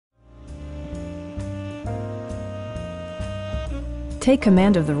Take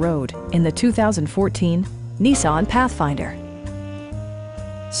command of the road in the 2014 Nissan Pathfinder.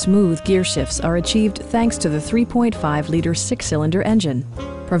 Smooth gear shifts are achieved thanks to the 3.5-liter six-cylinder engine,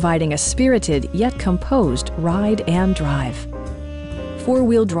 providing a spirited yet composed ride and drive.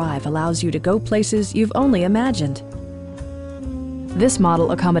 Four-wheel drive allows you to go places you've only imagined. This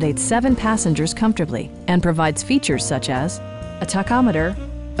model accommodates 7 passengers comfortably and provides features such as a tachometer,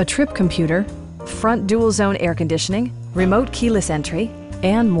 a trip computer, front dual-zone air conditioning, remote keyless entry,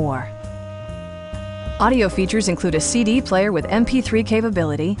 and more. Audio features include a CD player with MP3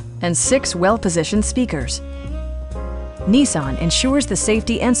 capability and 6 well-positioned speakers. Nissan ensures the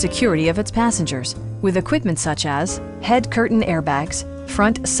safety and security of its passengers with equipment such as head curtain airbags,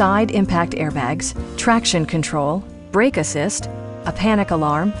 front side impact airbags, traction control, brake assist, a panic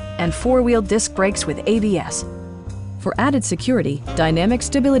alarm, and 4-wheel disc brakes with ABS. For added security, dynamic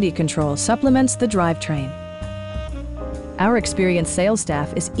stability control supplements the drivetrain. Our experienced sales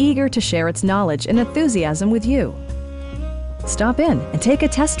staff is eager to share its knowledge and enthusiasm with you. Stop in and take a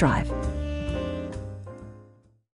test drive.